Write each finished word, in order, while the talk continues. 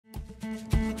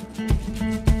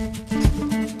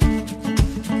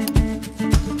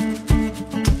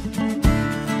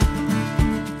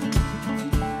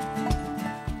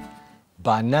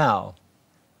By now,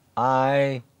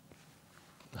 I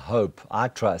hope, I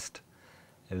trust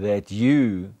that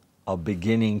you are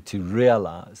beginning to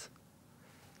realize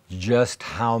just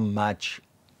how much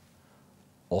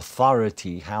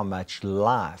authority, how much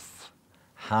life,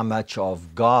 how much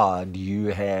of God you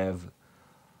have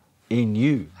in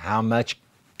you, how much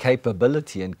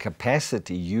capability and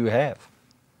capacity you have.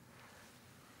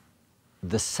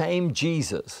 The same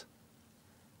Jesus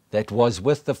that was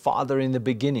with the Father in the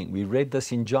beginning. We read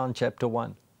this in John chapter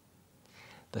 1.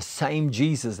 The same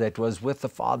Jesus that was with the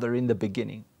Father in the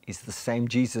beginning is the same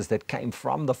Jesus that came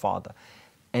from the Father.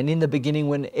 And in the beginning,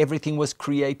 when everything was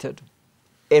created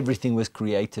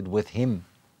with Him.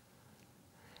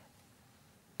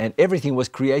 And everything was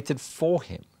created for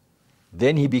Him.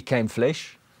 Then He became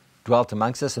flesh, dwelt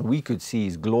amongst us, and we could see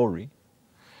His glory.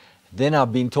 Then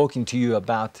I've been talking to you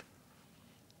about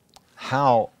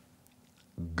how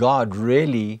God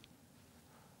really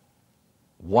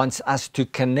wants us to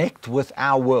connect with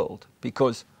our world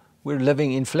because we're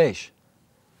living in flesh.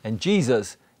 And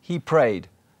Jesus, He prayed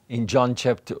in John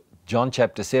chapter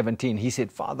 17. He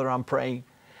said, Father, I'm praying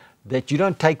that you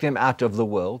don't take them out of the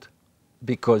world,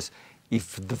 because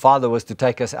if the Father was to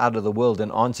take us out of the world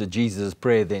and answer Jesus'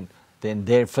 prayer, then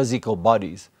their physical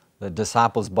bodies, the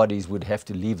disciples' bodies, would have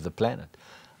to leave the planet.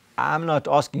 I'm not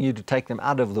asking you to take them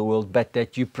out of the world, but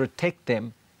that you protect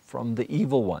them from the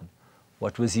evil one.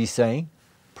 What was He saying?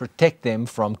 Protect them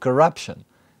from corruption.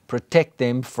 Protect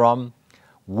them from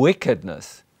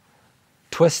wickedness,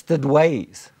 twisted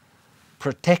ways.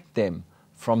 Protect them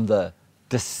from the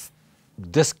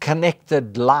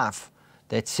disconnected life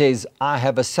that says, I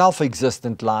have a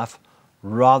self-existent life,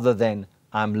 rather than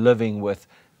I'm living with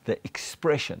the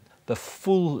expression, the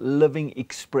full living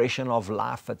expression of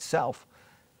life itself.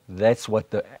 That's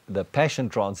what the Passion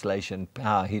Translation,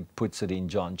 how he puts it in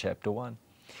John chapter 1.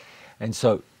 And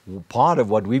so part of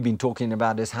what we've been talking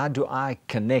about is, how do I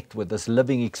connect with this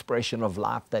living expression of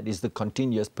life that is the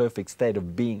continuous perfect state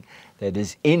of being that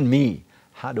is in me?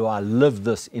 How do I live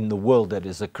this in the world that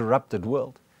is a corrupted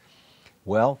world?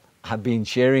 Well, I've been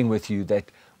sharing with you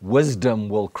that wisdom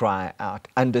will cry out,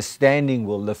 understanding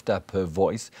will lift up her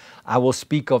voice. I will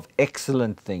speak of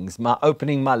excellent things.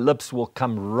 Opening my lips will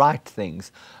come right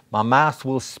things. My mouth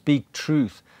will speak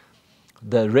truth.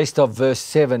 The rest of verse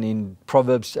 7 in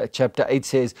Proverbs chapter 8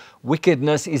 says,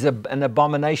 wickedness is an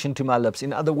abomination to my lips.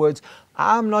 In other words,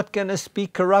 I'm not going to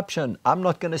speak corruption. I'm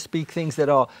not going to speak things that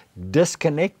are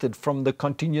disconnected from the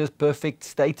continuous perfect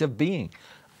state of being.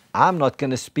 I'm not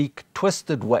going to speak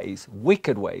twisted ways,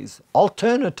 wicked ways,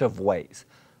 alternative ways.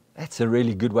 That's a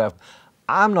really good way of,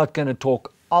 I'm not going to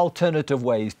talk alternative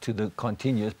ways to the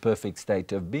continuous perfect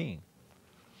state of being.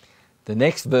 The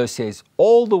next verse says,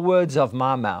 all the words of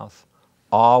my mouth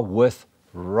are with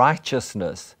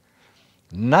righteousness.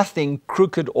 Nothing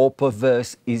crooked or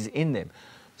perverse is in them.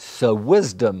 So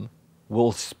wisdom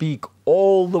will speak,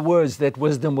 all the words that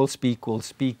wisdom will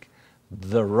speak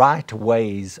the right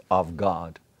ways of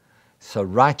God. So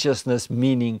righteousness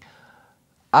meaning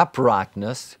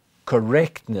uprightness,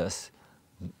 correctness,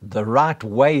 the right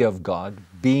way of God,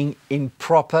 being in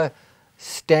proper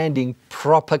standing,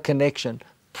 proper connection,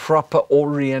 proper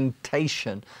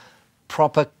orientation,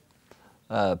 proper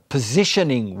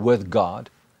positioning with God.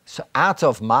 So out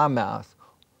of my mouth,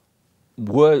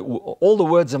 all the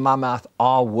words of my mouth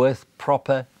are with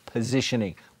proper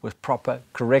positioning, with proper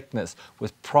correctness,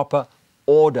 with proper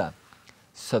order.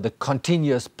 So the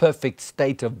continuous perfect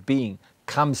state of being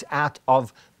comes out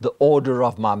of the order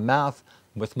of my mouth.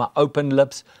 With my open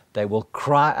lips, they will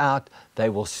cry out, they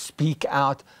will speak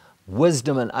out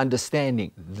wisdom and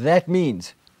understanding. That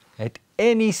means at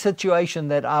any situation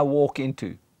that I walk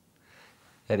into,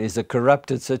 that is a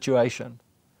corrupted situation,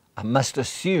 I must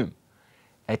assume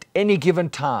at any given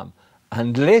time,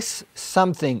 unless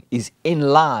something is in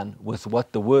line with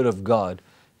what the Word of God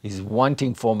is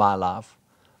wanting for my life,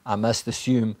 I must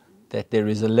assume that there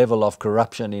is a level of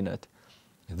corruption in it.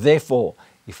 Therefore,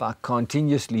 if I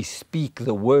continuously speak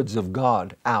the words of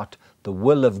God out, the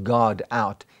will of God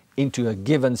out into a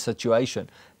given situation,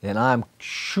 then I'm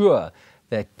sure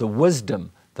that the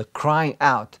wisdom, the crying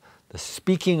out, the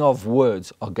speaking of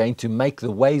words are going to make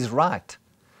the ways right.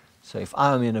 So if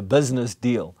I'm in a business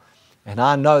deal and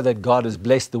I know that God has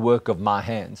blessed the work of my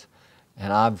hands,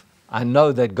 and I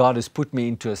know that God has put me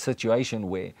into a situation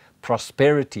where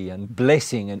prosperity and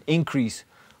blessing and increase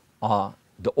are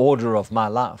the order of my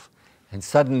life, and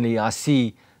suddenly I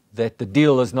see that the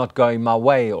deal is not going my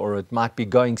way, or it might be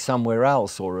going somewhere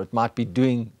else, or it might be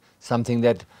doing something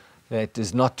that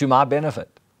is not to my benefit.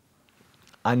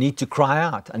 I need to cry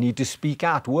out. I need to speak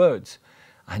out words.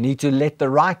 I need to let the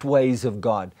right ways of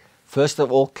God, first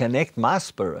of all, connect my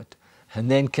spirit, and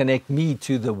then connect me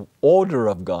to the order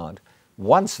of God.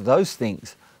 Once those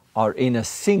things are in a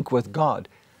sync with God,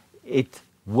 it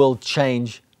will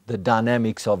change the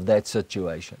dynamics of that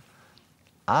situation.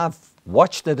 I've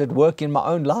watched it at work in my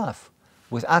own life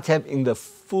without having the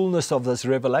fullness of this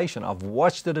revelation. I've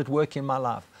watched it at work in my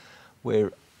life,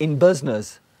 where in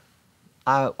business,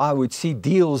 I would see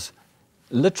deals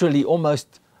literally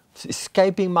almost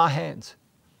escaping my hands.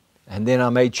 And then I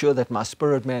made sure that my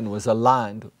spirit man was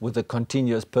aligned with a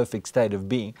continuous perfect state of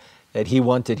being, that he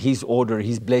wanted his order,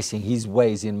 his blessing, his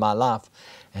ways in my life.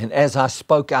 And as I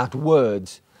spoke out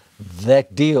words,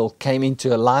 that deal came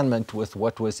into alignment with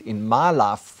what was in my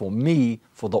life for me,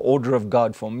 for the order of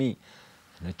God for me.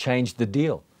 And it changed the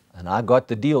deal. And I got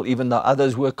the deal, even though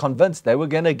others were convinced they were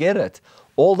going to get it.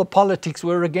 All the politics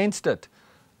were against it.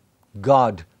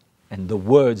 God and the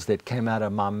words that came out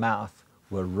of my mouth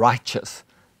were righteous.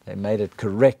 They made it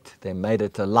correct. They made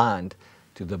it aligned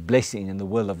to the blessing and the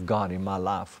will of God in my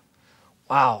life.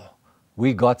 Wow,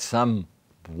 we got some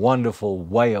wonderful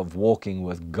way of walking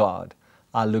with God.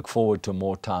 I look forward to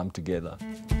more time together.